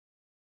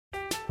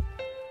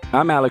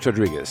I'm Alex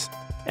Rodriguez.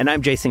 And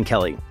I'm Jason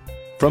Kelly.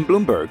 From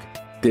Bloomberg,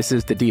 this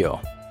is The Deal.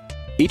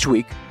 Each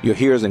week, you'll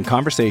hear us in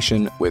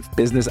conversation with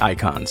business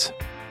icons.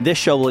 This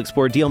show will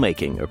explore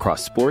deal-making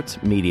across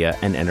sports, media,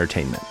 and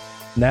entertainment.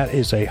 That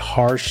is a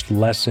harsh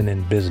lesson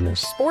in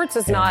business. Sports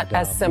is not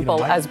as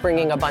simple as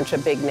bringing a bunch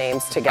of big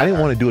names together. I didn't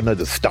want to do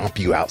another stomp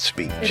you out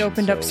speech. It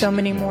opened up so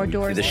many more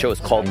doors. The show is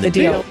called The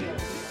Deal.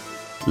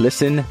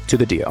 Listen to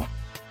The Deal.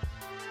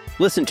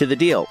 Listen to The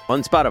Deal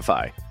on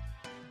Spotify.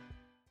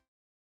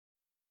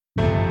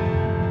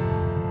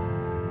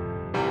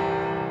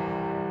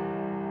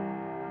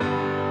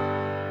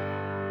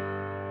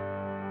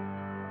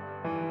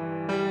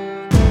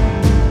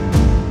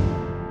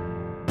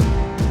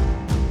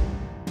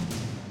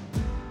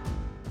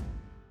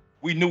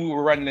 We knew we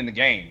were running in the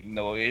game. You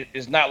know,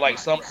 it's not like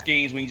some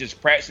schemes when you're just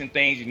practicing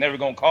things, you're never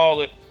going to call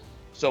it.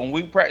 So when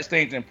we practice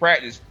things in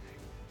practice,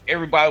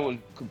 everybody was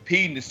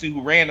competing to see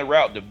who ran the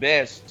route the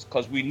best,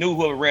 because we knew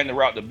whoever ran the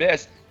route the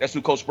best, that's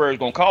who Coach Spurrier was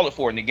going to call it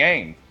for in the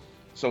game.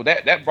 So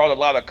that brought a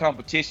lot of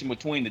competition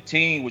between the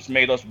team, which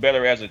made us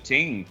better as a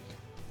team.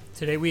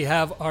 Today we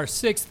have our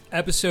 6th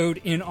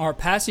episode in our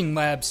Passing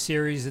Lab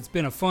series. It's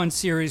been a fun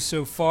series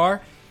so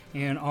far.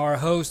 And our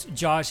host,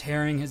 Josh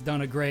Herring, has done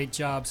a great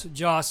job. So,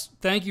 Josh,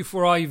 thank you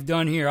for all you've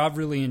done here. I've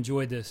really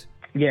enjoyed this.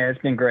 Yeah, it's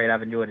been great.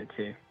 I've enjoyed it,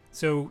 too.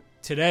 So,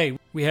 today,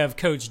 we have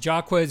Coach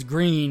Jacquez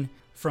Green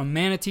from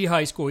Manatee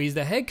High School. He's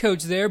the head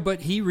coach there, but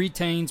he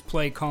retains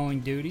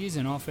play-calling duties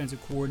and offensive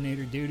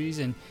coordinator duties.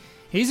 And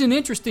he's an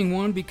interesting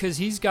one because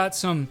he's got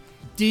some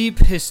deep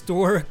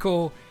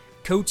historical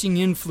coaching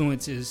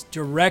influences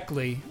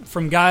directly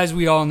from guys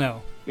we all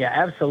know. Yeah,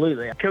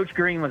 absolutely. Coach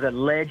Green was a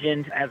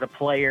legend as a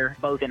player,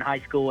 both in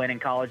high school and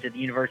in college at the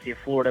University of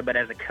Florida. But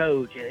as a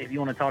coach, if you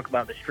want to talk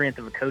about the strength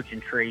of a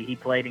coaching tree, he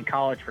played in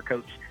college for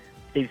Coach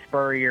Steve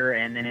Spurrier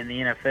and then in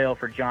the NFL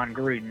for John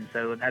Gruden.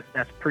 So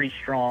that's pretty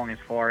strong as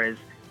far as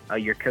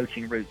your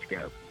coaching roots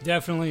go.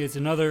 Definitely. It's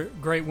another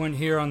great one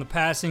here on the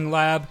Passing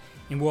Lab.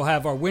 And we'll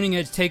have our winning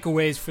edge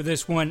takeaways for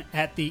this one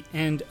at the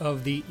end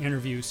of the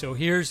interview. So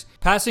here's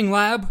Passing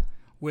Lab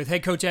with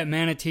head coach at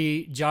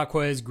Manatee,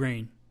 Jacquez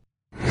Green.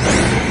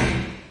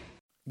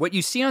 What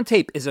you see on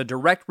tape is a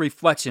direct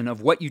reflection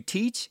of what you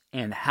teach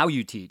and how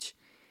you teach.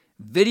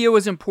 Video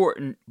is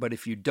important, but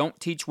if you don't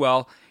teach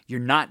well, you're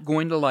not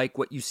going to like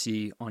what you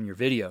see on your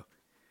video.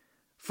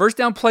 First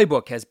Down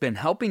Playbook has been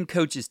helping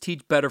coaches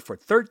teach better for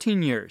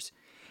 13 years.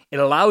 It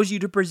allows you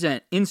to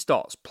present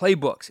installs,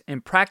 playbooks,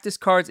 and practice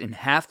cards in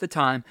half the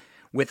time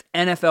with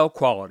NFL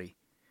quality.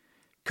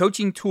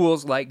 Coaching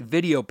tools like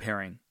video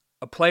pairing,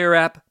 a player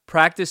app,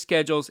 practice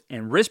schedules,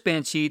 and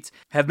wristband sheets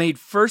have made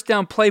First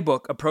Down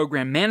Playbook a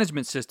program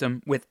management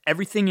system with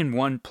everything in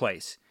one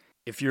place.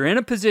 If you're in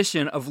a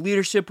position of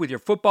leadership with your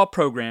football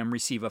program,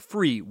 receive a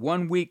free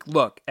 1-week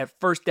look at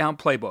First Down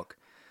Playbook.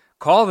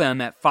 Call them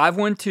at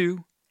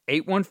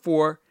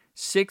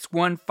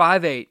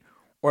 512-814-6158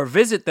 or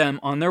visit them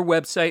on their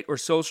website or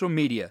social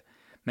media.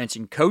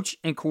 Mention Coach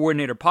and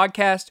Coordinator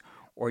Podcast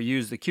or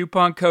use the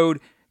coupon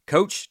code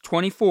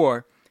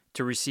COACH24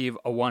 to receive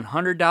a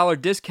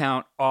 $100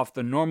 discount off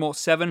the normal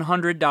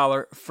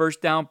 $700 First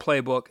Down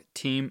Playbook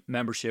team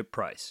membership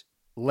price.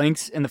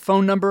 Links and the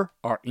phone number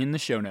are in the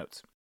show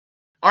notes.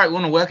 All right, we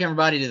want to welcome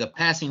everybody to the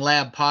Passing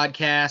Lab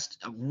podcast.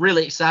 I'm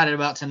really excited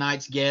about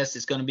tonight's guest.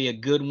 It's going to be a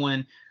good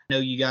one. I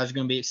know you guys are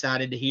going to be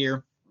excited to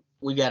hear.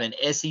 We got an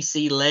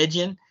SEC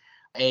legend,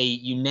 a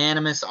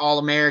unanimous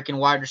All-American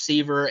wide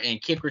receiver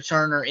and kick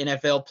returner,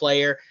 NFL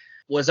player.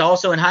 Was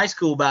also in high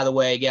school, by the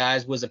way,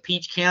 guys, was a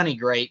Peach County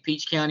great.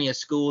 Peach County, a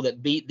school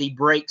that beat the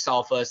brakes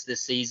off us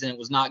this season. It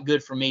was not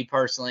good for me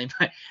personally,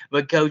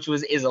 but Coach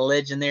is a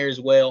legend there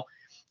as well.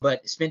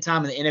 But spent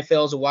time in the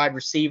NFL as a wide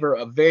receiver,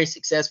 a very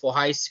successful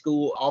high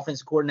school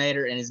offensive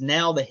coordinator, and is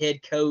now the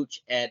head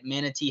coach at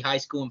Manatee High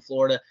School in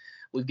Florida.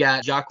 We've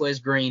got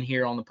Jacquez Green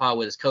here on the pod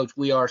with us. Coach,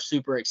 we are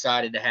super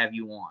excited to have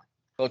you on.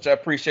 Coach, I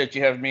appreciate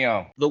you having me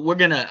on. Look,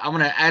 I'm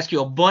gonna ask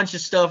you a bunch of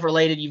stuff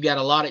related. You've got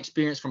a lot of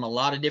experience from a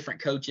lot of different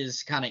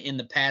coaches kind of in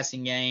the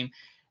passing game.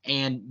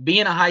 And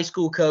being a high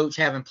school coach,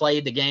 having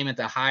played the game at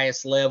the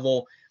highest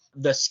level,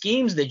 the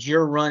schemes that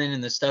you're running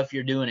and the stuff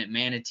you're doing at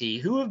Manatee,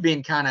 who have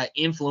been kind of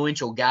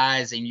influential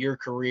guys in your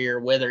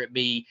career, whether it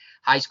be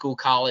high school,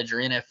 college, or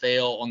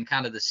NFL, on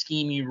kind of the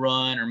scheme you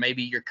run or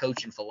maybe your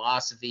coaching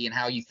philosophy and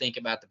how you think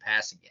about the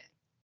passing game?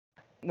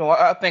 No,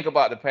 I think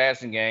about the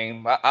passing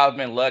game. I've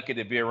been lucky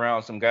to be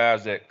around some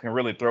guys that can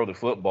really throw the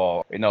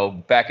football. You know,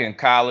 back in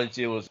college,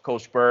 it was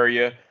Coach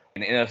Spurrier.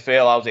 In the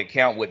NFL, I was at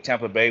camp with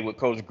Tampa Bay with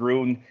Coach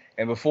Gruden.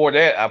 And before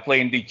that, I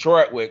played in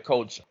Detroit with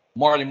Coach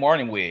Marty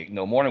Morningwig. You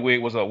know,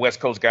 Morningwig was a West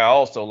Coast guy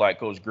also, like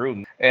Coach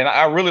Gruden. And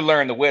I really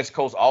learned the West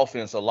Coast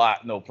offense a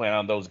lot, playing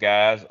on those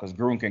guys, because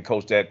Gruden can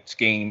coach that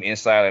scheme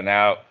inside and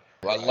out.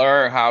 I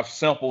learned how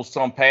simple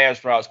some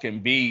pass routes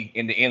can be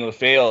in the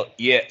NFL,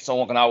 yet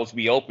someone can always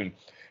be open,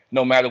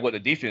 no matter what the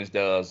defense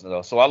does.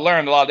 So I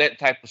learned a lot of that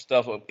type of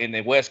stuff in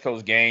the West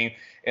Coast game.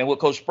 And with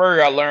Coach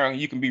Spurrier, I learned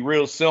you can be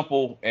real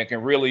simple and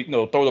can really,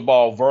 throw the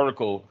ball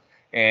vertical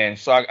And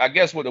so I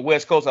guess with the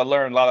West Coast, I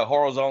learned a lot of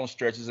horizontal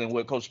stretches, and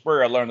with Coach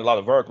Spurrier, I learned a lot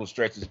of vertical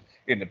stretches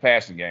in the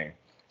passing game.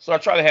 So I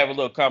try to have a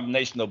little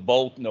combination of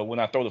both, when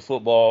I throw the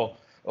football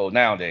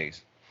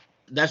nowadays.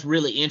 That's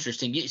really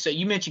interesting. So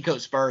you mentioned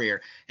Coach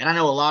Spurrier, and I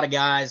know a lot of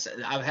guys,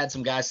 I've had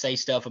some guys say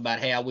stuff about,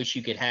 hey, I wish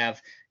you could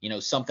have,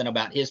 something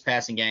about his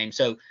passing game.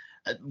 So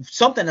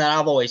something that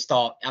I've always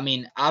thought,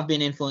 I've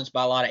been influenced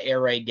by a lot of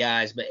air raid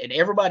guys, but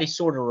everybody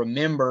sort of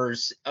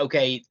remembers,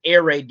 okay,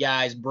 air raid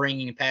guys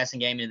bringing a passing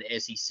game into the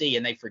SEC,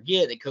 and they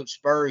forget that Coach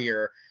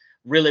Spurrier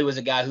really was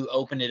a guy who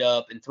opened it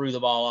up and threw the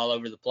ball all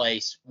over the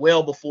place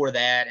well before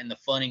that and the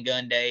fun and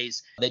gun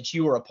days that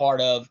you were a part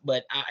of.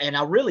 But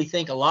I really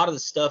think a lot of the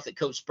stuff that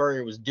Coach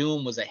Spurrier was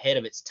doing was ahead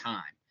of its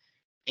time.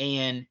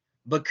 And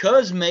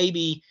because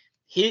maybe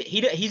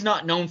he's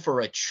not known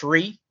for a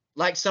tree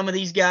like some of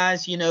these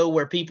guys,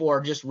 where people are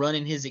just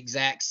running his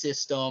exact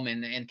system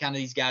and kind of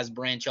these guys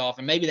branch off.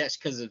 And maybe that's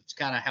because of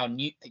kind of how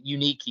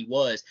unique he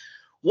was.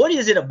 What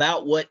is it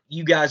about what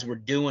you guys were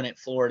doing at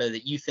Florida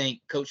that you think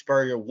Coach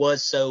Spurrier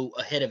was so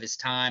ahead of his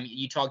time?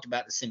 You talked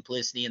about the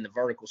simplicity and the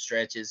vertical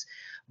stretches,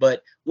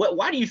 but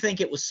why do you think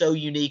it was so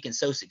unique and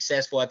so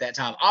successful at that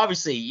time?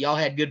 Obviously, y'all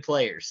had good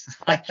players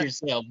like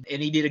yourself,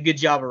 and he did a good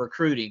job of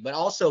recruiting, but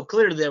also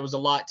clearly there was a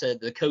lot to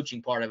the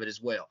coaching part of it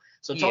as well.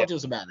 So talk to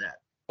us about that.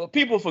 Well,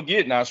 people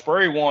forget now,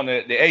 Spurrier won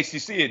the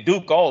ACC at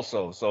Duke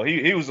also, so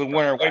he was a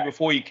winner way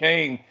before he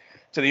came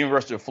to the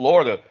University of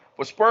Florida.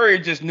 But Spurrier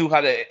just knew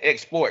how to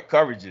exploit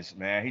coverages,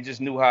 man. He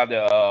just knew how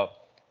to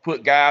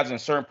put guys in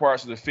certain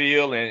parts of the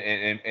field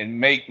and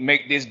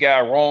make this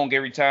guy wrong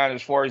every time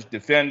as far as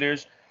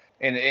defenders.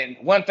 And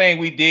one thing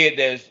we did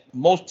that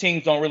most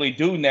teams don't really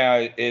do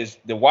now is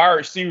the wide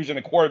receivers and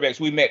the quarterbacks,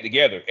 we met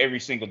together every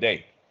single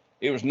day.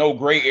 There was no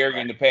gray area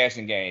in the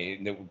passing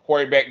game. The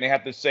quarterback didn't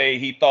have to say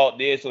he thought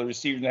this, or the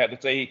receiver didn't have to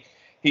say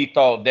he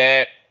thought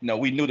that.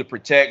 We knew the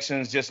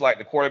protections just like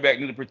the quarterback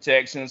knew the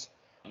protections.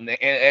 And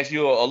as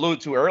you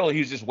alluded to earlier, he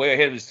was just way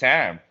ahead of his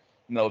time.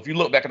 If you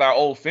look back at our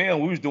old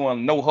film, we was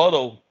doing no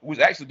huddle. We was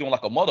actually doing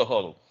like a mother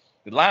huddle.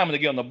 The linemen to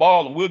get on the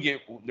ball, and we'll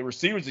get the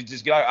receivers to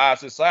just get our eyes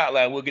to the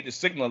sideline. We'll get the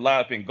signal and line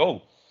up and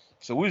go.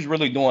 So we was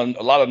really doing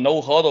a lot of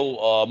no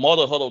huddle,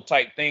 mother huddle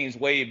type things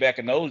way back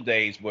in those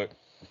days. But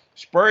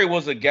Spurrier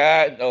was a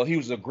guy. He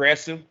was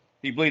aggressive.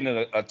 He believed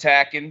in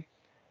attacking.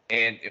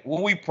 And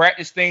when we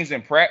practiced things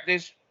in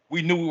practice,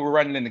 we knew we were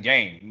running in the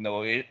game.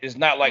 It's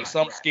not like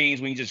some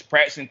schemes when you're just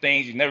practicing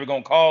things, you're never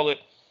going to call it.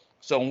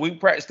 So when we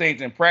practice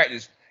things in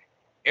practice,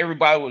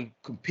 everybody was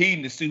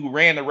competing to see who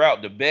ran the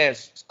route the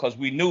best, because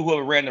we knew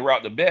whoever ran the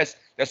route the best,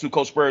 that's who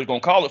Coach Spurrier was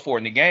going to call it for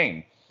in the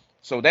game.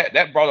 So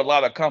that brought a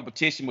lot of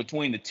competition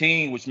between the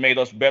team, which made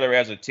us better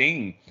as a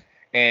team.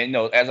 And,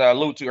 as I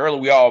alluded to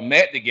earlier, we all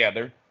met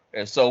together.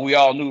 And so we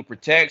all knew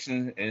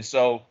protection. And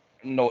so,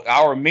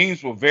 our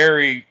meetings were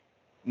very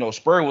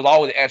Spurrier would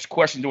always ask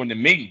questions during the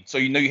meeting. So,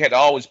 you had to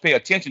always pay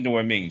attention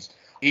during meetings.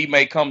 He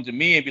may come to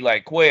me and be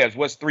like, Quez,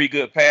 what's 3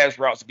 good pass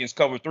routes against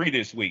cover 3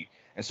 this week?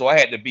 And so I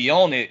had to be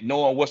on it,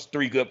 knowing what's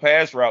 3 good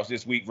pass routes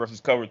this week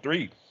versus cover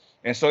 3.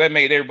 And so that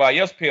made everybody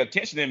else pay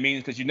attention in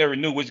meetings, because you never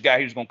knew which guy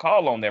he was going to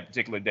call on that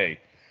particular day.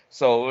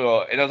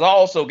 So it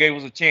also gave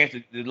us a chance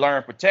to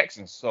learn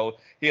protections. So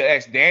he'll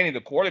ask Danny,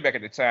 the quarterback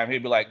at the time,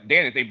 he'll be like,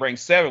 Danny, if they bring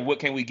 7, what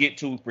can we get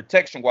to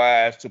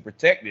protection-wise to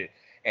protect it?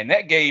 And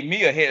that gave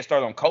me a head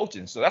start on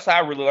coaching. So that's how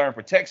I really learned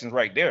protections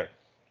right there,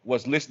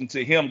 was listening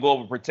to him go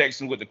over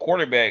protections with the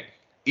quarterback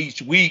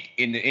each week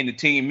in the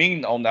team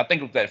meeting on, I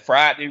think it was that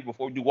Friday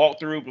before we do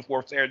walkthrough,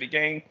 before Saturday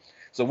game.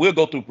 So we'll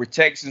go through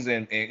protections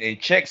and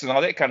checks and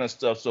all that kind of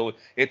stuff. So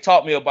it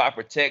taught me about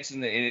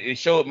protection, and it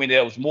showed me that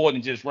it was more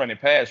than just running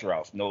pass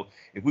routes.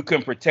 If we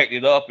couldn't protect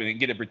it up and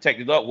get it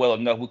protected up well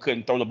enough, we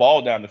couldn't throw the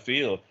ball down the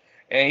field.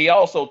 And he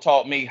also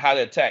taught me how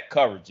to attack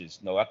coverages.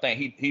 I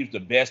think he was the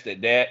best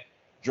at that,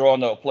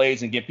 drawing up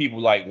plays and get people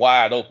like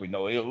wide open.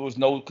 It was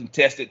no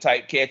contested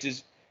type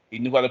catches. He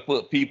knew how to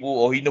put people,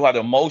 or he knew how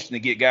to motion to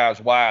get guys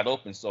wide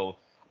open. So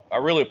I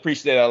really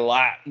appreciate that a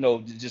lot,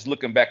 just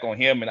looking back on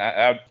him. And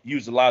I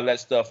used a lot of that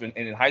stuff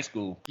in high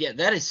school. Yeah,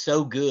 that is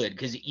so good,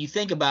 because you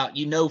think about,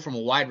 from a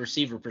wide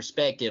receiver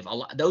perspective,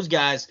 those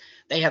guys,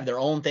 they have their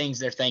own things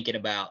they're thinking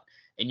about.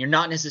 And you're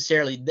not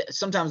necessarily –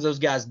 sometimes those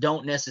guys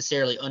don't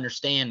necessarily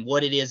understand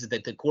what it is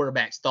that the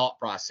quarterback's thought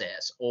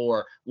process,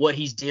 or what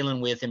he's dealing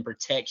with in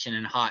protection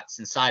and hots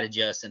and side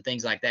adjusts and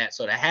things like that.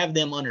 So to have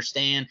them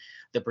understand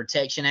the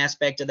protection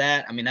aspect of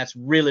that, that's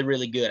really,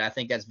 really good. I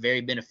think that's very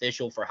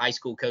beneficial for high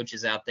school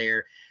coaches out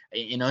there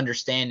in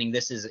understanding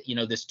this is,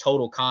 this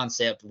total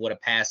concept of what a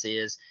pass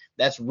is.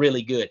 That's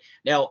really good.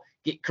 Now,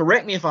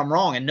 correct me if I'm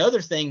wrong.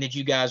 Another thing that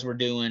you guys were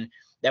doing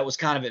that was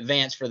kind of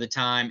advanced for the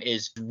time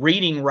is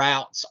reading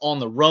routes on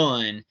the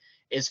run,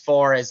 as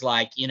far as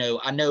I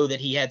know that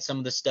he had some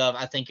of the stuff.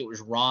 I think it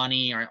was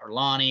Ronnie or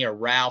Lonnie or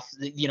Ralph,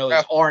 his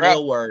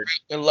R&L word.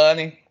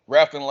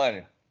 Ralph and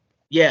Lonnie.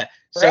 Yeah.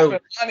 So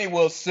Ralph and Lonnie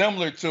was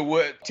similar to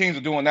what teams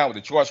are doing now with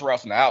the choice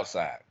routes on the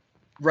outside.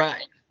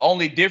 Right.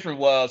 Only different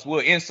was we'll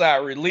inside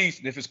release,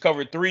 and if it's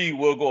cover 3,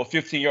 we'll go a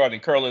 15-yard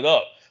and curl it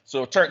up.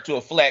 So it turned to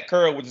a flat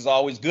curl, which is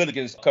always good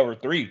against cover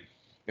 3.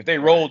 If they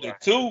roll the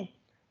 2,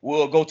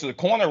 we'll go to the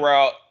corner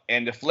route,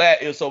 and the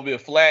flat is over a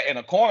flat and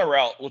a corner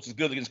route, which is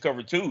good against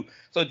cover 2.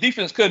 So the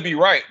defense could be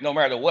right no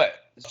matter what.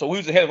 So we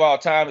was ahead of our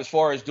time as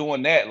far as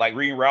doing that, like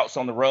reading routes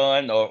on the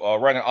run or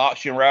running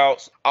option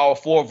routes. Our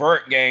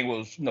 4-vert game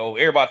was,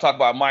 everybody talk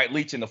about Mike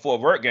Leach in the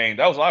 4-vert game.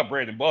 That was our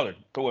bread and butter,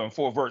 throwing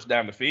 4 verts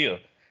down the field.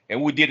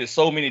 And we did it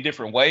so many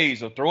different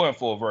ways of throwing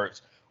 4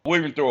 verts. We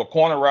even throw a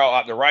corner route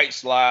out the right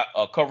slot,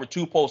 a cover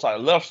 2 post out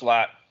the left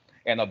slot,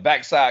 and a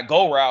backside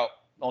go route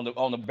on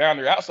the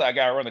boundary outside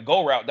guy run a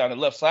go route down the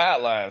left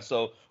sideline.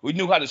 So we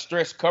knew how to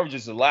stress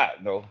coverages a lot,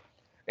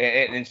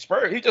 And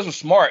Spurs, he just was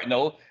smart, and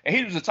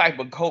he was the type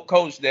of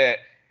coach that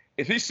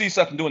if he sees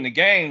something during the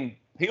game,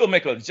 he'll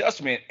make an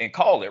adjustment and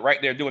call it right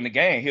there during the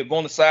game. He'll go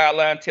on the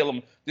sideline, tell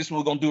him this is what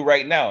we're going to do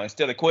right now.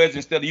 Instead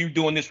of you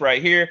doing this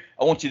right here,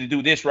 I want you to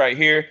do this right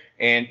here.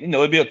 And,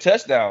 it'll be a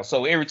touchdown.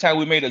 So every time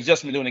we made an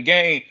adjustment during the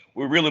game,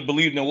 we really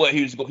believed in what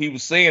he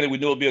was saying, and we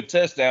knew it would be a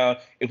touchdown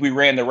if we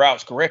ran the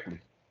routes correctly.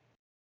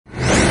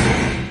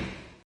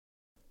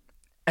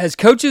 As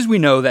coaches, we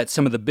know that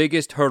some of the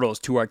biggest hurdles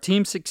to our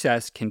team's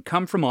success can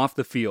come from off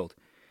the field.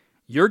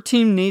 Your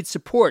team needs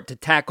support to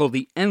tackle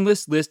the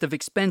endless list of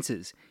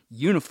expenses,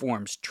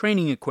 uniforms,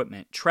 training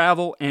equipment,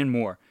 travel, and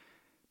more.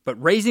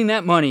 But raising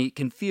that money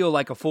can feel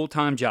like a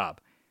full-time job.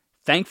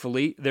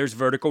 Thankfully, there's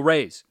Vertical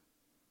Raise.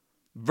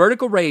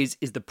 Vertical Raise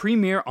is the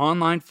premier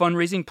online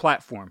fundraising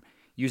platform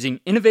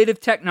using innovative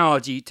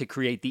technology to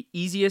create the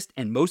easiest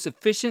and most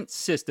efficient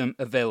system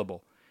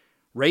available.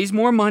 Raise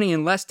more money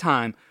in less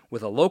time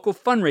with a local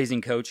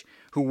fundraising coach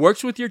who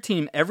works with your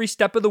team every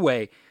step of the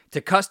way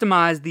to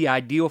customize the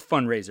ideal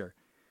fundraiser.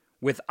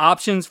 With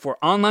options for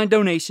online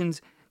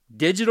donations,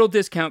 digital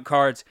discount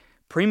cards,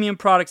 premium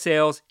product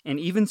sales,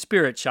 and even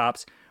spirit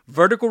shops,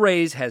 Vertical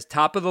Raise has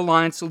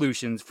top-of-the-line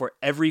solutions for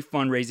every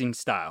fundraising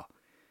style.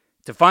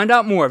 To find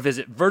out more,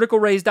 visit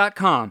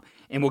verticalraise.com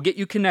and we'll get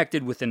you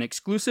connected with an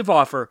exclusive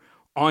offer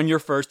on your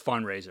first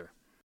fundraiser.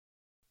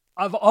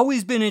 I've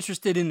always been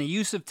interested in the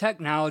use of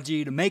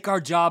technology to make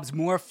our jobs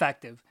more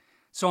effective,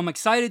 so I'm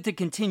excited to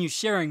continue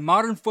sharing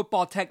modern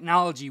football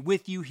technology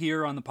with you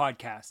here on the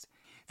podcast.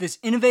 This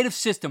innovative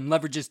system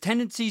leverages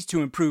tendencies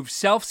to improve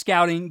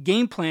self-scouting,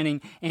 game planning,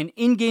 and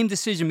in-game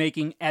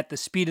decision-making at the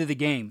speed of the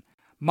game.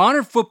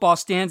 Modern football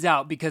stands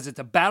out because it's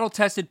a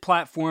battle-tested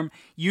platform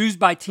used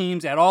by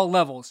teams at all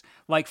levels,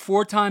 like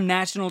 4-time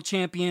national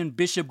champion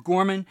Bishop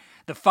Gorman,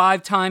 the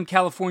 5-time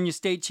California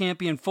state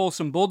champion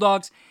Folsom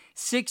Bulldogs,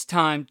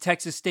 6-time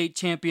Texas State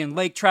champion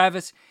Lake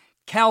Travis,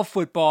 Cal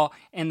football,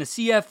 and the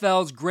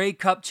CFL's Grey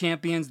Cup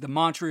champions, the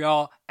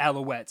Montreal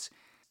Alouettes.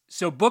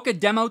 So book a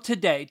demo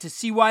today to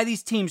see why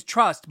these teams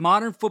trust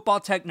modern football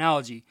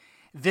technology.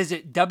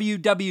 Visit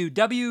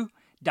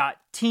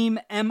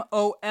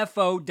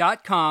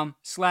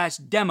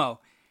www.teammofo.com/demo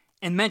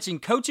and mention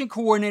Coach and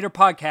Coordinator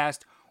Podcast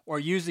or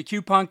use the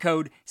coupon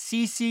code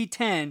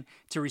CC10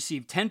 to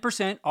receive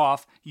 10%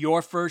 off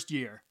your first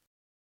year.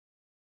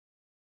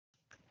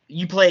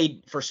 You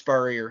played for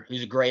Spurrier,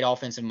 who's a great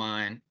offensive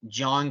mind,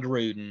 John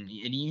Gruden.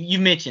 You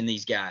mentioned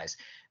these guys.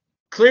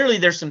 Clearly,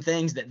 there's some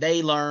things that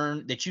they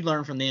learn, that you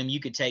learn from them,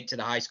 you could take to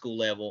the high school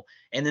level.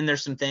 And then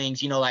there's some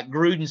things, like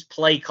Gruden's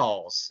play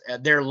calls.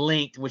 They're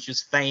linked, which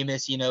is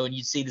famous, and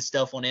you see the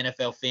stuff on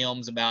NFL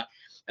films about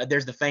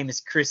there's the famous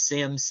Chris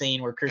Sims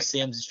scene where Chris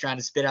Sims is trying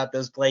to spit out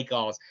those play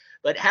calls.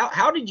 But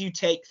how did you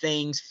take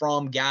things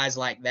from guys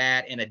like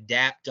that and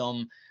adapt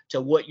them to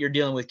what you're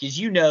dealing with? Because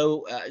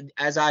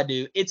as I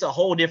do, it's a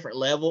whole different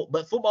level,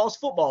 but football's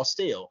football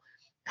still.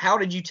 How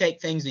did you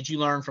take things that you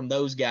learned from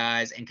those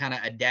guys and kind of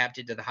adapt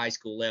it to the high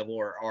school level,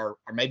 or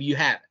maybe you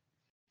haven't?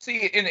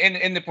 See,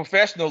 in the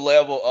professional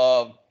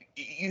level,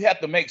 you have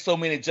to make so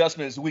many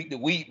adjustments week to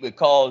week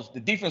because the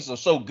defenses are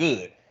so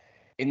good.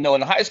 In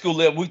the high school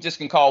level, we just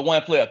can call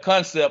one play a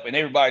concept and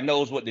everybody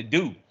knows what to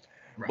do.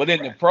 Right, but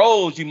in the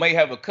pros, you may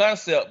have a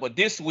concept, but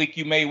this week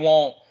you may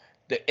want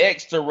the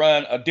X to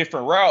run a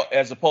different route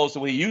as opposed to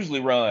what he usually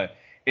run.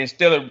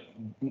 Instead of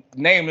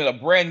naming a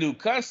brand new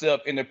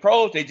concept in the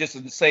pros, they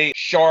just say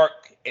shark,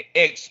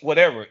 X,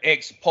 whatever,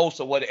 X post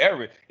or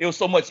whatever. It was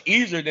so much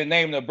easier than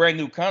naming a brand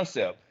new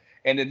concept.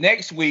 And the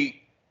next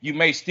week, you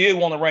may still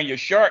want to run your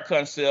shark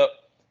concept,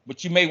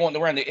 but you may want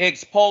to run the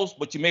X post,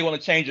 but you may want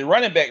to change your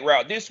running back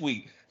route this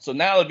week. So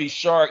now it'll be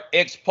shark,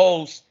 X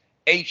post,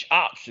 H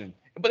option.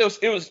 But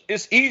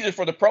it's easier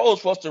for the pros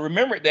for us to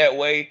remember it that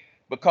way,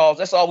 because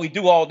that's all we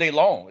do all day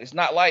long. It's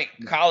not like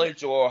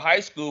college or high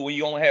school when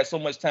you only have so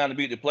much time to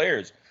beat the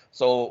players.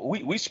 So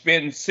we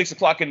spend 6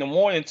 o'clock in the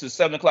morning to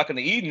 7 o'clock in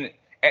the evening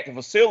at the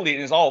facility,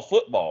 and it's all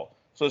football.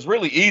 So it's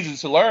really easy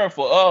to learn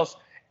for us,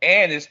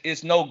 and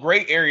it's no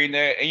gray area in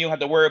there, and you don't have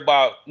to worry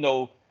about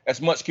as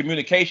much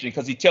communication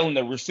because he's telling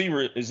the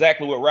receiver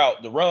exactly what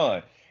route to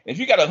run. If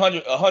you got a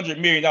 $100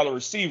 million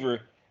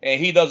receiver and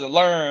he doesn't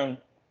learn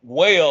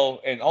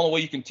well, and the only way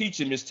you can teach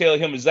him is tell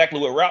him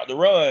exactly what route to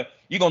run,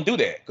 you're going to do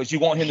that because you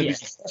want him to be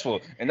successful.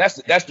 And that's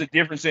the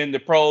difference in the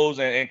pros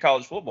and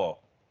college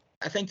football.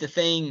 I think the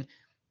thing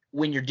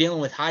when you're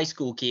dealing with high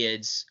school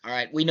kids, all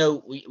right, we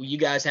know you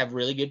guys have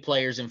really good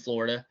players in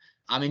Florida.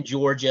 I'm in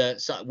Georgia.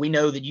 So we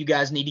know that you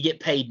guys need to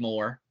get paid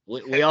more.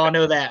 We all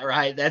know that,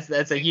 right?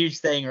 That's a huge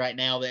thing right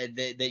now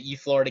that you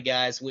Florida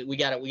guys, we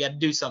got to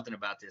do something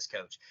about this,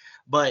 Coach.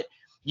 But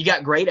you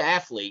got great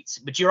athletes,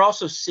 but you're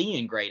also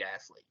seeing great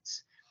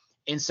athletes.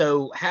 And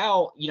so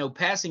how,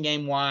 passing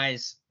game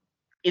wise,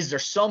 is there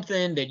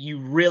something that you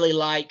really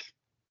like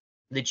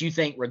that you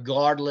think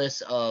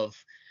regardless of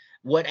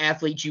what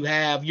athletes you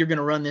have, you're going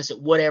to run this at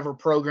whatever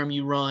program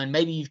you run?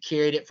 Maybe you've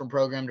carried it from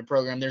program to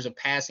program. There's a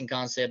passing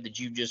concept that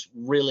you just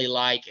really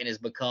like and has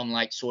become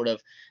like sort of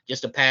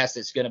just a pass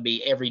that's going to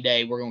be every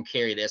day. We're going to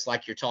carry this,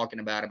 like you're talking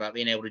about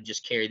being able to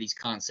just carry these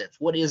concepts.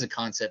 What is a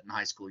concept in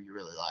high school you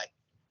really like?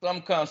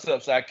 Some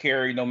concepts I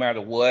carry no matter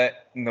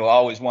what. I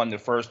always wanted the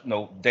first,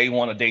 day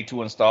one or day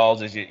two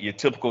installs is your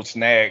typical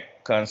snag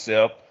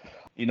concept.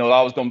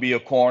 Always going to be a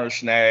corner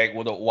snag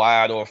with a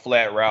wide or a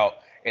flat route.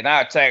 And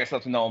I attack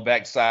something on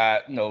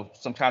backside,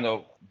 some kind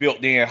of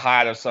built-in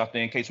hide or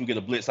something in case we get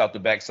a blitz off the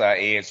backside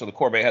edge. So the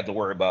quarterback has to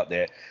worry about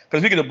that. Because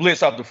if we get a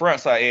blitz off the front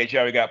side edge, you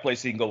already got a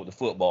place he can go with the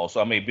football.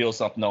 So I may build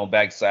something on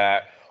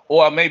backside.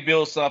 Or I may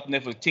build something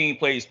if a team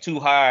plays too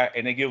high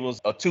and they give us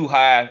a too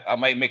high, I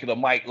might make it a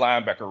Mike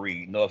linebacker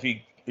read. If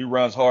he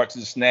runs hard to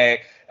the snag,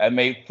 I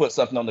may put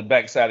something on the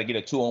backside to get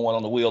a 2-on-1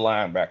 on the wheel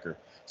linebacker.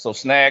 So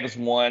snag is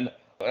one.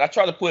 I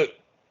try to put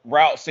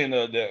routes in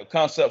the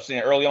concepts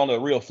in early on that are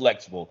real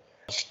flexible.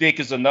 Stick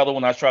is another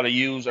one I try to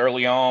use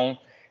early on,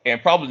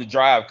 and probably the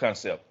drive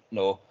concept.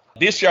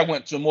 This year I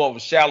went to more of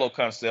a shallow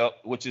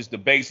concept, which is the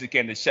basic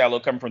and the shallow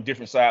coming from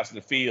different sides of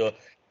the field.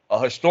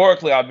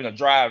 Historically, I've been a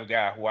drive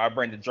guy where I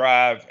bring the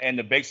drive and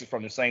the basic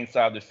from the same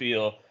side of the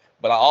field,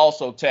 but I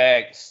also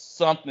tag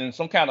some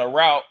kind of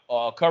route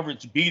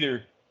coverage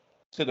beater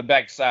to the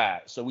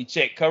backside. So we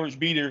check coverage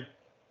beater.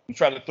 We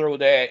try to throw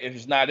that. If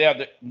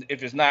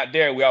it's not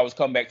there, we always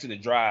come back to the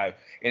drive.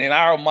 And in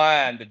our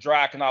mind, the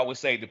drive can always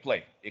save the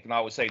play. It can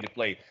always save the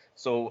play.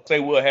 So say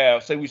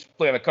we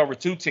playing a cover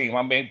 2 team,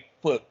 I may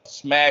put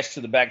smash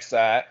to the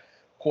backside.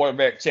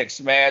 Quarterback check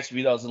smash. If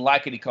he doesn't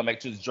like it, he come back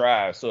to the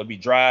drive. So it'd be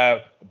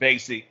drive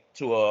basic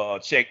to a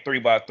check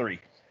 3x3.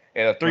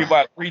 And a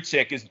 3x3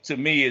 check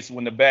is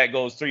when the back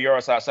goes 3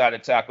 yards outside the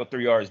tackle,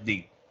 3 yards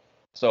deep.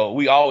 So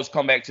we always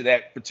come back to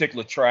that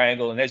particular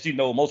triangle. And as you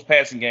know, most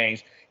passing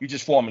games, you're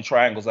just forming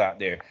triangles out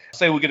there.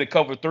 Say we get a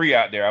cover 3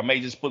 out there. I may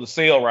just put a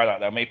sail route out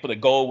there. I may put a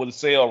goal with a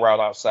sail route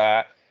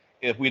outside.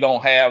 If we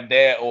don't have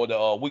that or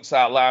the weak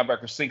side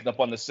linebacker sinking up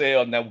on the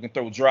sail, now we can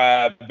throw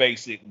drive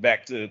basic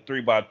back to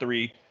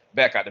 3x3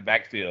 back out the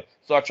backfield.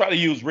 So I try to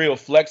use real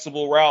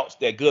flexible routes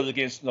that good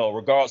against,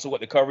 regardless of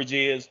what the coverage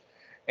is.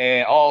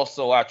 And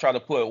also I try to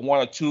put 1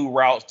 or 2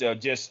 routes that are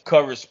just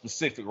coverage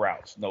specific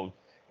routes.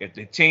 If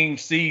the team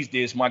sees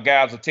this, my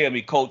guys will tell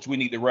me, Coach, we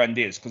need to run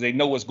this because they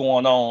know what's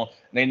going on.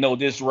 And they know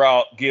this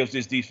route gives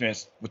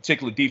this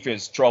particular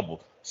defense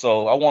trouble.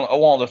 So I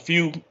want a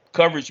few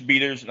coverage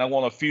beaters and I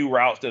want a few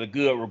routes that are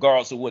good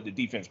regardless of what the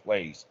defense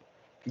plays.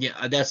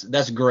 Yeah,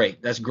 that's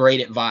great. That's great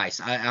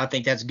advice. I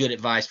think that's good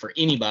advice for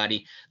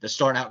anybody that's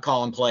starting out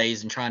calling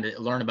plays and trying to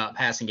learn about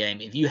passing game.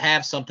 If you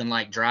have something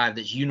like drive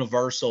that's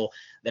universal,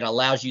 that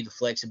allows you the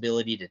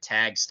flexibility to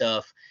tag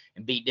stuff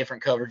and beat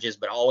different coverages,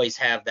 but always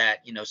have that,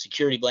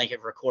 security blanket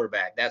for a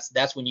quarterback,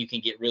 that's when you can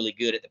get really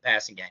good at the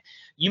passing game.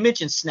 You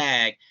mentioned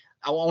snag.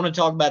 I want to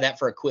talk about that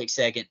for a quick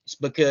second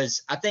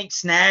because I think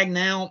snag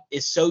now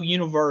is so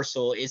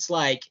universal. It's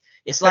like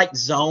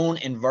zone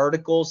and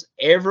verticals.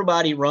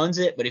 Everybody runs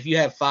it, but if you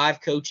have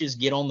 5 coaches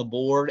get on the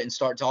board and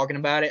start talking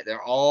about it,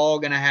 they're all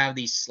going to have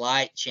these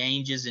slight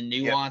changes and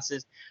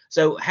nuances. Yep.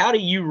 So how do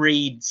you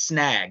read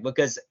snag?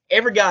 Because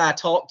every guy I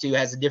talk to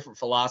has a different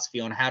philosophy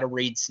on how to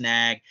read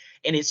snag,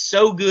 and it's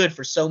so good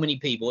for so many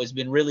people. It's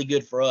been really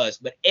good for us,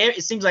 but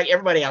it seems like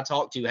everybody I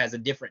talk to has a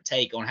different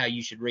take on how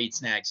you should read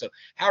snag. So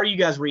how are you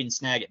guys reading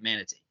snag at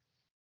Manatee?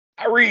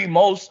 I read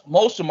most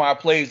of my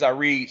plays. I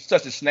read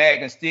such as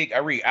snag and stick. I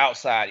read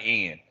outside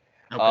in.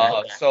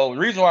 Okay. So the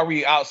reason why I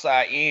read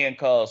outside in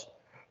because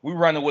we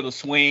running with a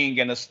swing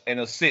and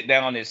a sit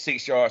down at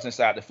 6 yards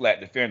inside the flat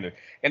defender.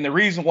 And the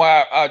reason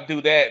why I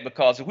do that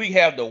because if we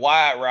have the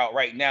wide route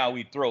right now,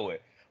 we throw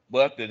it.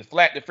 But if the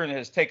flat defender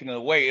has taken it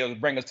away, it'll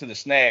bring us to the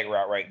snag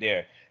route right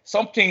there.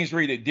 Some teams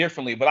read it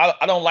differently, but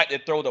I don't like to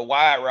throw the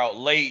wide route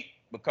late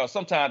because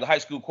sometimes the high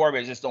school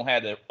quarterbacks just don't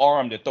have the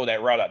arm to throw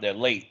that route out there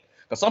late.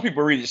 Because some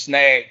people read it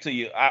snag to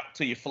you out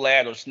to your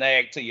flat or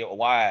snag to your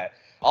wide.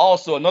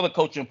 Also, another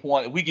coaching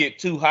point, if we get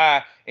too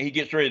high and he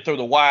gets ready to throw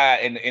the wide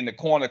and the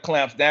corner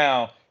clamps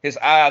down, his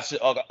eyes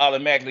should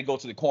automatically go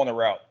to the corner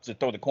route to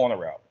throw the corner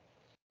route.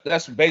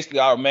 That's basically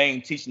our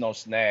main teaching on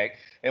snag.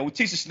 And we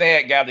teach the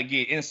snag guy to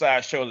get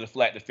inside shoulder to the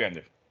flat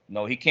defender.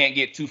 He can't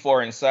get too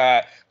far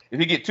inside. If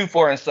he get too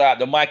far inside,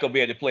 the Mike will be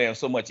able to play him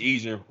so much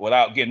easier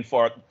without getting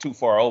too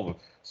far over.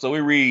 So we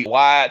read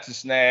wide to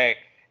snag.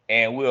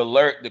 And we'll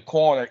alert the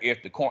corner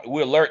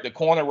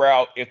corner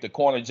route if the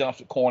corner jumps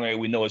the corner and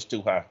we know it's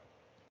too high.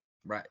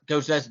 Right.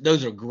 Coach,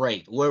 those are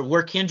great.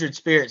 We're kindred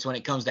spirits when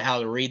it comes to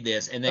how to read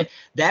this. And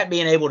that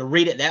being able to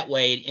read it that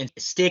way and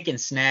stick and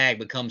snag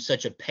becomes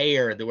such a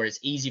pair where it's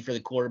easy for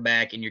the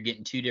quarterback and you're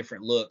getting two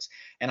different looks.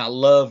 And I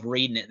love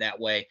reading it that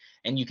way.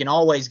 And you can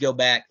always go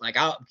back. Like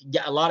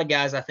a lot of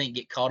guys, I think,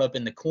 get caught up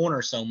in the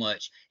corner so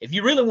much. If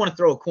you really want to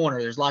throw a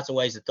corner, there's lots of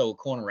ways to throw a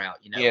corner out,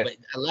 Yes. But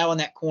allowing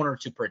that corner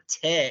to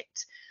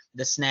protect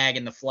the snag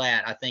and the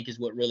flat, I think, is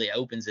what really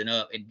opens it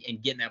up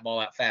and getting that ball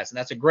out fast. And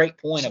that's a great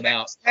point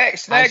about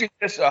snag is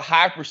just a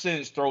high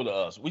percentage throw to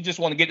us. We just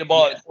want to get the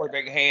ball at the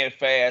quarterback hand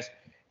fast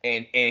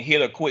and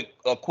hit a quick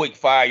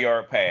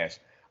 5-yard pass.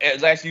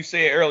 As you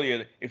said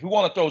earlier, if we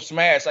want to throw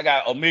smash, I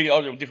got a million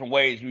other different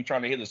ways we're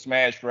trying to hit a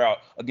smash route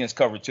against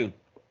cover 2.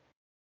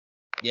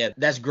 Yeah,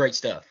 that's great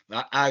stuff.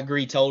 I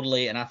agree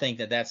totally, and I think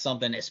that's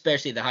something,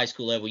 especially at the high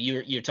school level.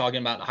 You're talking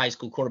about the high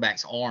school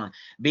quarterback's arm,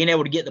 being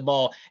able to get the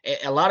ball.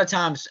 A lot of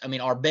times, I mean,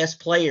 our best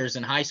players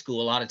in high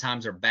school a lot of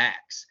times are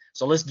backs.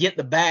 So let's get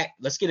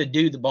a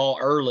dude the ball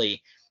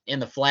early in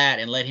the flat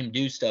and let him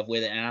do stuff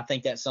with it. And I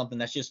think that's something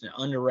that's just an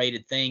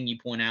underrated thing you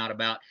point out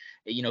about,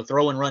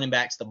 throwing running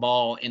backs the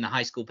ball in the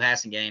high school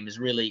passing game is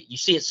really, you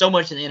see it so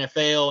much in the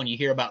NFL and you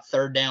hear about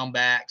third down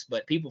backs,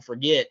 but people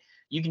forget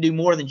you can do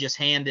more than just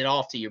hand it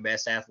off to your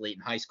best athlete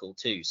in high school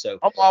too. So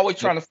I'm always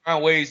trying to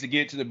find ways to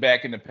get to the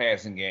back in the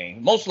passing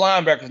game. Most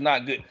linebackers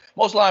not good.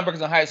 Most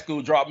linebackers in high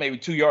school drop maybe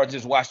 2 yards,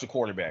 just watch the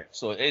quarterback.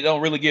 So they don't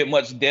really get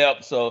much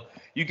depth. So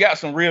you got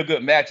some real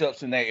good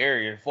matchups in that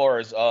area as far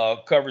as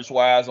coverage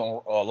wise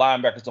on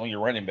linebackers on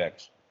your running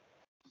backs.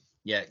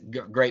 Yeah,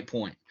 great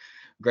point.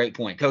 Great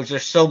point, Coach.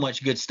 There's so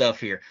much good stuff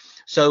here.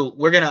 So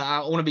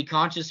I want to be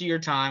conscious of your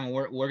time, and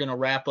we're gonna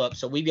wrap up.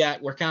 So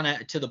we're kind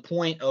of to the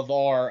point of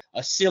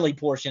a silly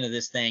portion of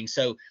this thing.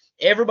 So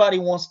everybody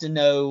wants to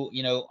know,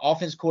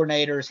 offense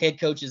coordinators, head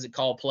coaches that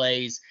call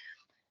plays.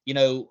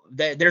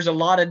 There's a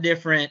lot of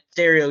different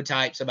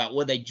stereotypes about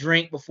what they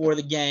drink before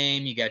the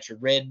game. You got your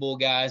Red Bull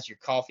guys, your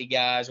coffee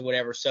guys, or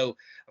whatever. So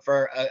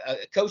for a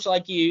coach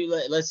like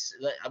you,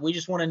 we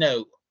just want to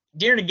know,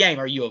 during the game,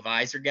 are you a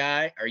visor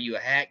guy? Are you a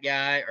hat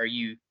guy? Are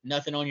you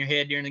nothing on your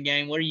head during the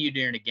game? What are you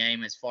during the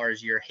game as far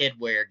as your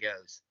headwear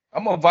goes?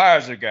 I'm a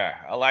visor guy.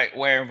 I like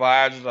wearing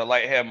visors. I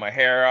like having my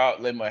hair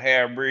out, letting my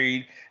hair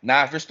breathe.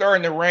 Now, if it's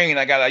starting to rain,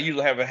 I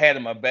usually have a hat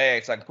in my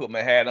bag so I can put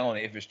my hat on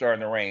it if it's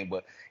starting to rain.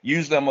 But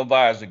usually I'm a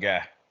visor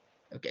guy.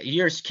 Okay,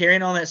 you're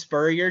carrying on that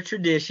Spurrier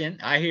tradition.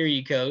 I hear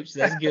you, Coach.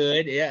 That's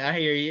good. Yeah, I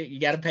hear you. You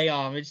got to pay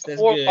homage.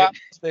 That's good.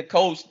 The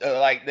coach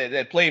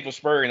that played for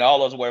Spurrier and all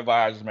those wear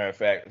visors, as a matter of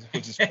fact,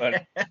 which is funny.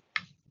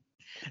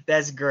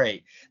 That's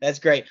great. That's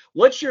great.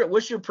 What's your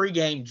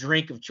pregame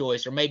drink of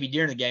choice, or maybe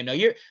during the game? Now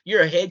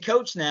you're a head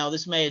coach now.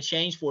 This may have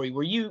changed for you.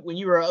 When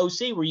you were an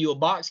OC, were you a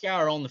box guy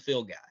or on the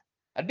field guy?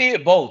 I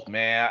did both,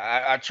 man.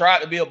 I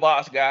tried to be a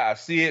box guy. I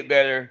see it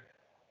better.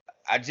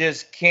 I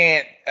just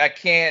can't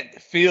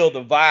feel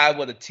the vibe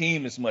of the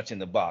team as much in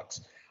the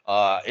box.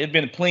 It's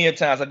been plenty of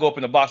times I go up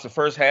in the box the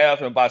first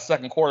half, and by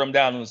second quarter I'm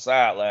down on the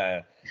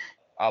sideline.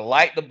 I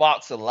like the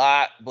box a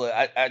lot,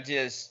 but I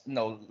just,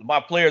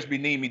 my players be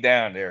needing me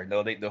down there.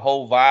 The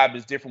whole vibe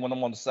is different when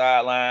I'm on the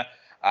sideline.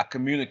 I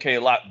communicate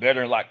a lot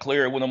better and a lot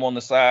clearer when I'm on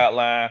the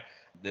sideline.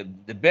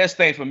 The best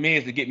thing for me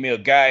is to get me a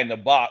guy in the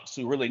box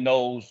who really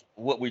knows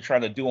what we're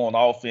trying to do on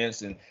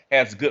offense and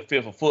has a good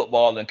feel for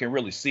football and can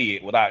really see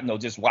it without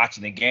just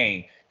watching the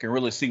game, can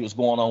really see what's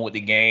going on with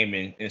the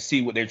game and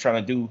see what they're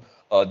trying to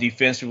do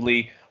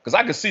defensively. Because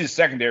I can see the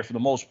secondary for the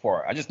most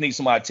part. I just need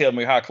somebody to tell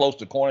me how close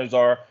the corners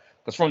are.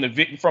 Because from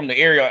the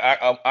area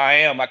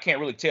I can't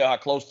really tell how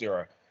close they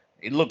are.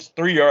 It looks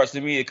 3 yards to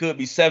me. It could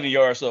be 7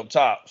 yards up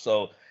top.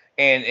 So.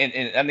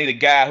 And I need a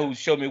guy who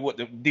showed me what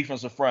the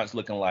defensive front's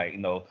looking like.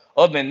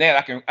 Other than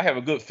that, I have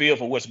a good feel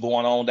for what's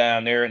going on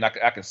down there, and I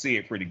can see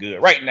it pretty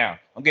good. Right now,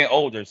 I'm getting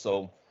older,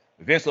 so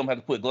eventually I'm gonna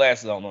have to put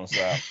glasses on the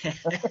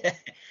side.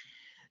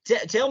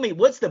 Tell me,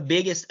 what's the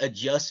biggest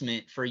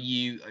adjustment for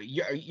you?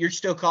 You're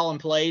still calling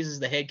plays as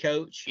the head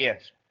coach?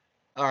 Yes.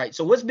 All right.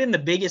 So what's been the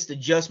biggest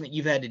adjustment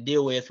you've had to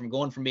deal with from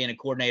going from being a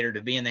coordinator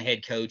to being the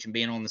head coach and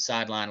being on the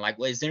sideline? Like,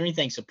 is there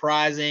anything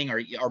surprising,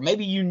 or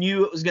maybe you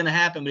knew it was going to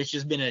happen, but it's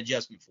just been an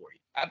adjustment for you?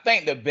 I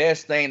think the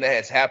best thing that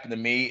has happened to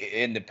me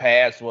in the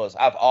past was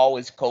I've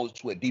always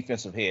coached with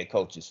defensive head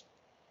coaches.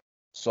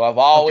 So I've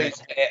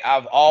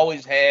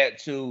always had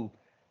to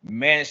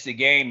manage the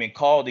game and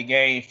call the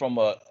game from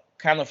a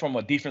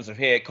defensive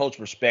head coach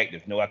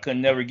perspective. I could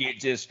never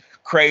get just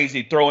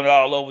crazy throwing it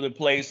all over the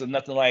place or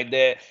nothing like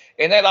that.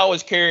 And that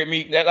always carried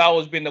me. That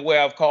always been the way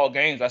I've called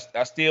games.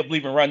 I still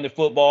believe in running the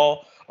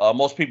football.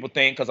 Most people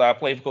think because I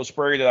played for Coach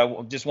Spurrier that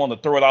I just want to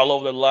throw it all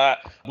over the lot.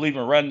 I believe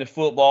in running the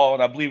football,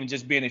 and I believe in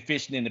just being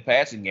efficient in the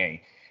passing game.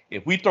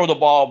 If we throw the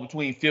ball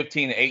between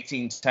 15 and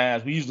 18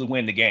 times, we usually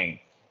win the game.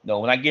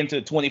 When I get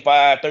into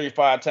 25,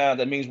 35 times,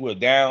 that means we're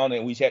down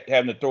and we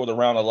having to throw it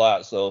around a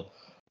lot. So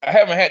I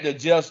haven't had to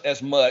adjust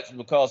as much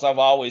because I've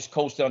always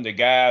coached under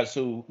guys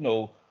who,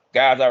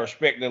 guys I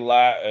respected a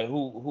lot,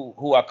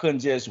 who I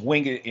couldn't just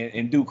wing it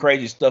and do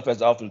crazy stuff as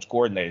the offensive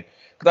coordinator.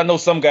 Because I know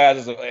some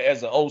guys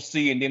as an OC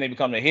and then they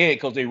become the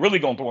head coach, they really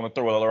going to want to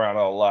throw it around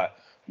a lot.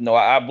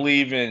 I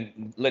believe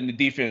in letting the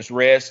defense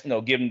rest,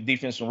 giving the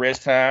defense some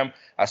rest time.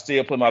 I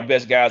still put my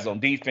best guys on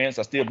defense.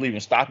 I still believe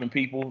in stopping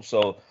people.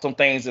 So some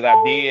things that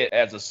I did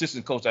as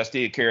assistant coach, I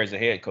still carry as a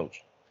head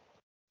coach.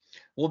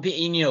 Well,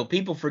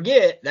 people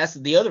forget, that's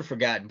the other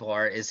forgotten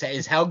part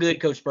is how good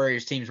Coach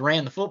Spurrier's teams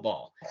ran the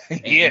football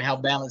and how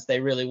balanced they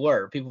really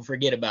were. People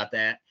forget about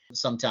that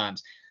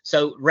sometimes.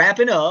 So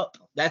wrapping up,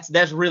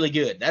 that's really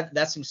good.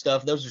 That's some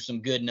stuff. Those are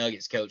some good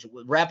nuggets, Coach.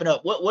 Wrapping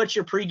up, what's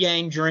your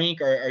pregame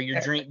drink or your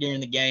drink during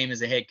the game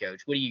as a head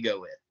coach? What do you go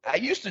with? I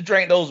used to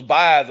drink those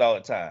buys all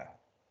the time.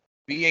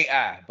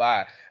 B-A-I,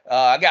 buy.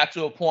 I got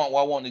to a point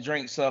where I wanted to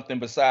drink something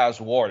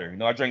besides water.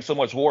 I drank so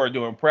much water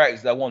during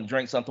practice that I wanted to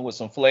drink something with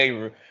some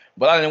flavor,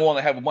 but I didn't want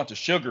to have a bunch of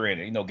sugar in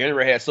it.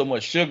 Gatorade had so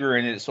much sugar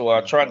in it, so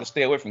I tried to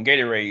stay away from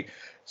Gatorade.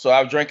 So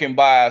I was drinking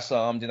by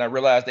some. Then I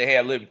realized they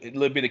had a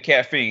little bit of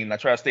caffeine. I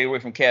try to stay away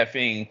from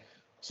caffeine.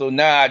 So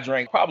now I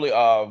drink probably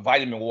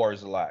vitamin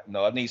waters a lot.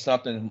 I need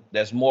something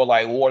that's more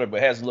like water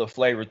but has a little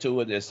flavor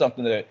to it. There's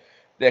something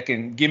that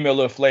can give me a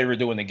little flavor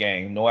during the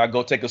game. I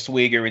go take a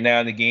swig every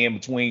now and again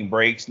between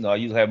breaks. I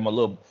usually have my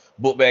little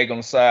book bag on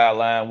the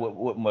sideline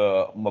with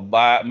my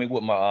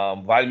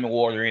vitamin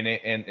water in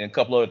it and a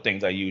couple other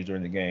things I use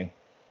during the game.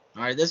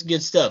 All right, that's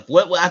good stuff.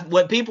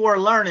 What people are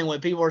learning,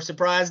 what people are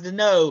surprised to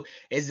know,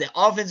 is that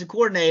offensive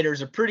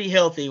coordinators are pretty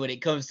healthy when it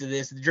comes to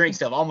the drink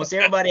stuff. Almost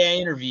everybody I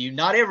interview,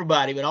 not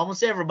everybody, but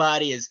almost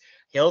everybody is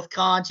health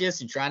conscious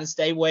and trying to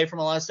stay away from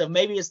a lot of stuff.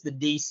 Maybe it's the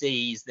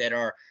DCs that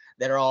are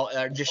all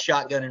just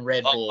shotgunning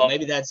Red Bull.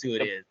 Maybe that's who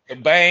it is. The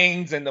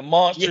Bangs and the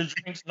Monster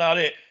drinks and all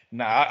that.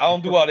 Nah, I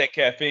don't do all that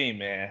caffeine,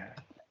 man.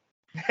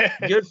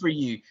 Good for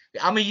you.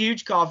 I'm a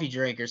huge coffee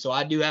drinker, so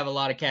I do have a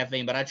lot of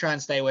caffeine, but I try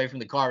and stay away from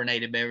the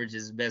carbonated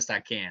beverages as best I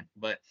can.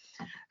 But,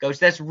 Coach,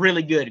 that's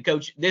really good.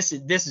 Coach, this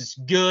is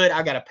good.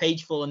 I got a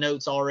page full of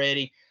notes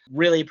already.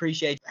 Really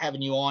appreciate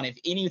having you on. If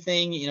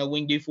anything, we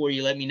can do for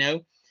you, let me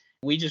know.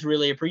 We just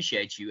really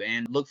appreciate you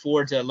and look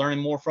forward to learning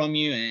more from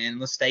you, and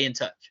let's stay in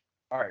touch.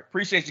 All right.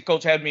 Appreciate you,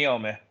 Coach, having me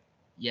on, man.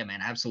 Yeah,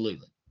 man,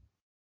 absolutely.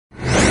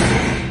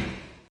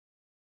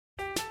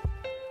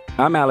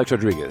 I'm Alex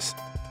Rodriguez.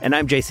 And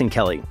I'm Jason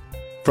Kelly.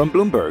 From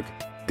Bloomberg,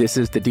 this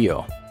is The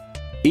Deal.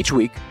 Each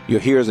week,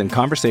 you'll hear us in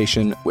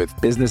conversation with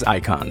business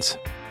icons.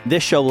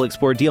 This show will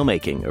explore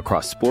deal-making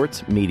across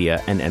sports,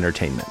 media, and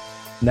entertainment.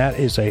 That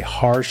is a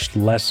harsh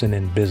lesson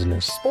in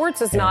business.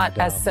 Sports is not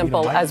as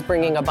simple as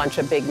bringing a bunch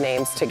of big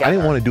names together. I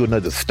didn't want to do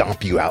another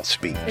stomp you out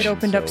speech. It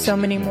opened up so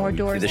many more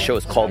doors. The show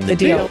is called The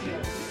Deal.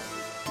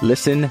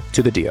 Listen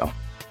to The Deal.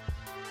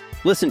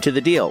 Listen to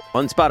The Deal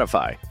on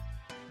Spotify.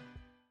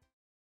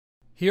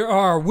 Here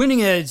are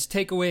winning edge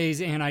takeaways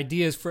and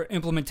ideas for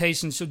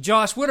implementation. So,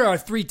 Josh, what are our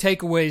 3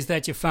 takeaways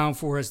that you found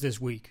for us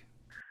this week?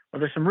 Well,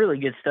 there's some really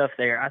good stuff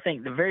there. I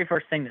think the very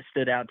first thing that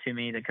stood out to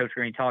me that Coach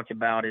Green talked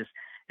about is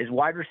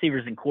wide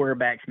receivers and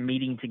quarterbacks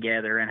meeting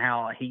together and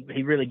how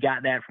he really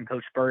got that from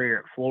Coach Spurrier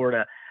at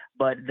Florida.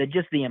 But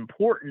just the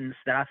importance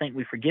that I think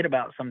we forget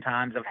about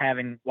sometimes of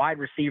having wide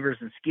receivers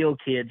and skill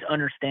kids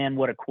understand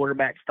what a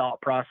quarterback's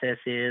thought process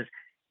is,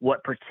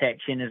 what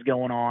protection is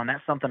going on.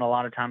 That's something a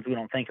lot of times we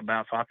don't think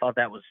about. So I thought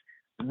that was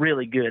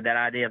really good, that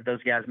idea of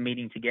those guys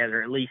meeting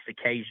together at least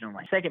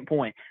occasionally. Second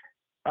point,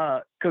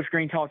 Coach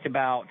Green talked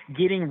about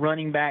getting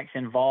running backs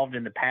involved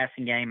in the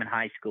passing game in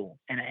high school.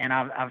 And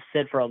I've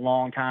said for a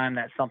long time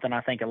that's something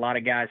I think a lot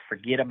of guys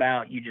forget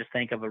about. You just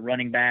think of a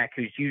running back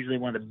who's usually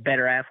one of the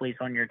better athletes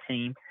on your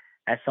team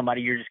as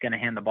somebody you're just going to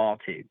hand the ball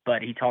to.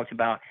 But he talked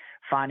about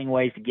finding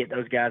ways to get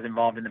those guys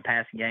involved in the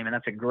passing game, and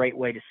that's a great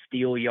way to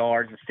steal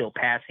yards and steal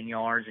passing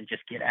yards and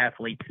just get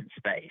athletes in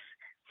space.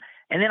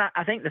 And then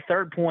I think the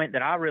third point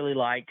that I really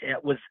liked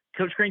was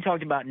Coach Green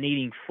talked about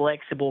needing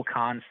flexible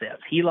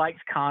concepts. He likes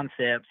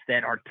concepts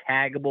that are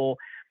taggable,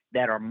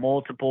 that are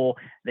multiple,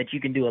 that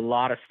you can do a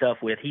lot of stuff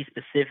with. He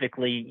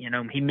specifically,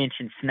 he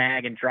mentioned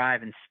snag and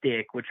drive and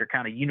stick, which are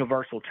kind of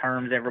universal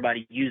terms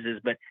everybody uses,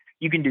 but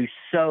you can do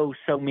so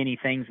many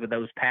things with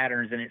those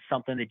patterns, and it's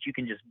something that you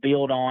can just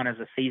build on as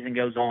the season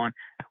goes on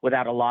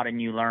without a lot of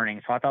new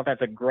learning. So I thought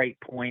that's a great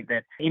point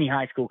that any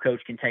high school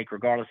coach can take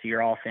regardless of your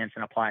offense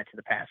and apply it to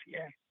the passing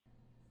game.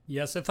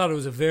 Yes, I thought it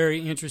was a very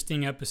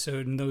interesting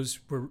episode, and those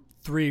were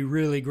 3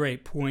 really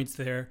great points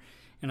there.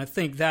 And I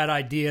think that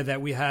idea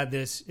that we had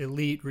this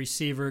elite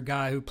receiver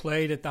guy who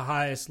played at the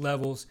highest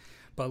levels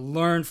but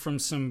learned from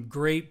some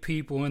great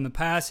people in the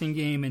passing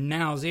game and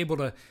now is able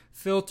to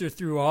filter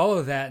through all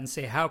of that and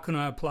say, how can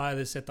I apply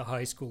this at the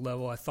high school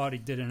level? I thought he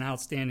did an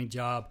outstanding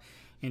job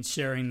in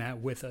sharing that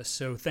with us.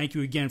 So thank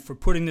you again for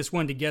putting this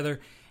one together,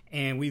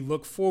 and we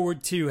look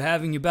forward to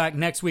having you back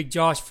next week,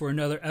 Josh, for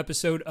another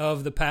episode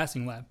of The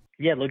Passing Lab.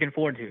 Yeah, looking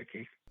forward to it,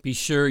 Keith. Be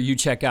sure you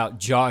check out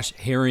Josh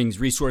Herring's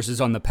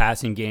resources on the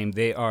passing game.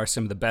 They are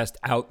some of the best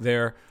out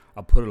there.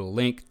 I'll put a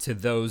link to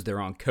those. They're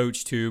on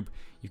CoachTube.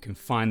 You can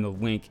find the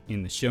link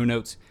in the show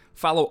notes.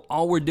 Follow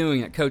all we're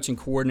doing at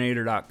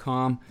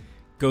coachingcoordinator.com.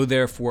 Go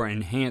there for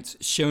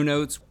enhanced show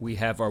notes. We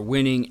have our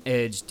winning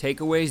edge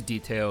takeaways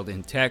detailed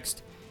in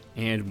text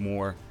and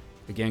more.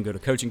 Again, go to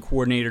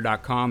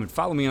coachingcoordinator.com and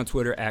follow me on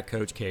Twitter at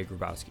Coach K.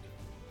 Grabowski.